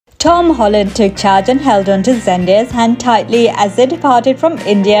Tom Holland took charge and held onto Zendaya's hand tightly as they departed from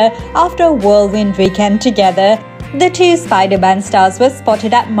India after a whirlwind weekend together. The two Spider-Man stars were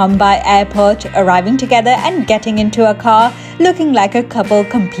spotted at Mumbai airport, arriving together and getting into a car, looking like a couple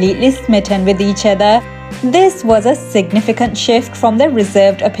completely smitten with each other. This was a significant shift from their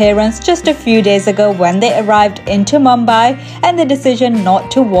reserved appearance just a few days ago when they arrived into Mumbai and the decision not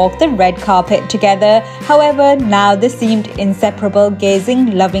to walk the red carpet together. However, now they seemed inseparable,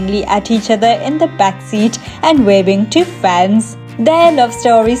 gazing lovingly at each other in the backseat and waving to fans. Their love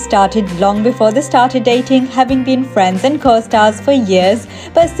story started long before they started dating, having been friends and co-stars for years,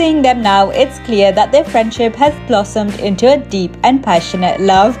 but seeing them now, it's clear that their friendship has blossomed into a deep and passionate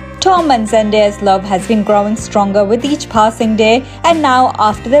love. Tom and Zendaya's love has been growing stronger with each passing day, and now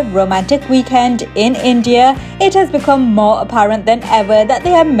after their romantic weekend in India, it has become more apparent than ever that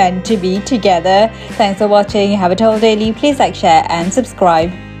they are meant to be together. Thanks for watching. Have it all daily. Please like, share and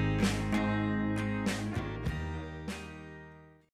subscribe.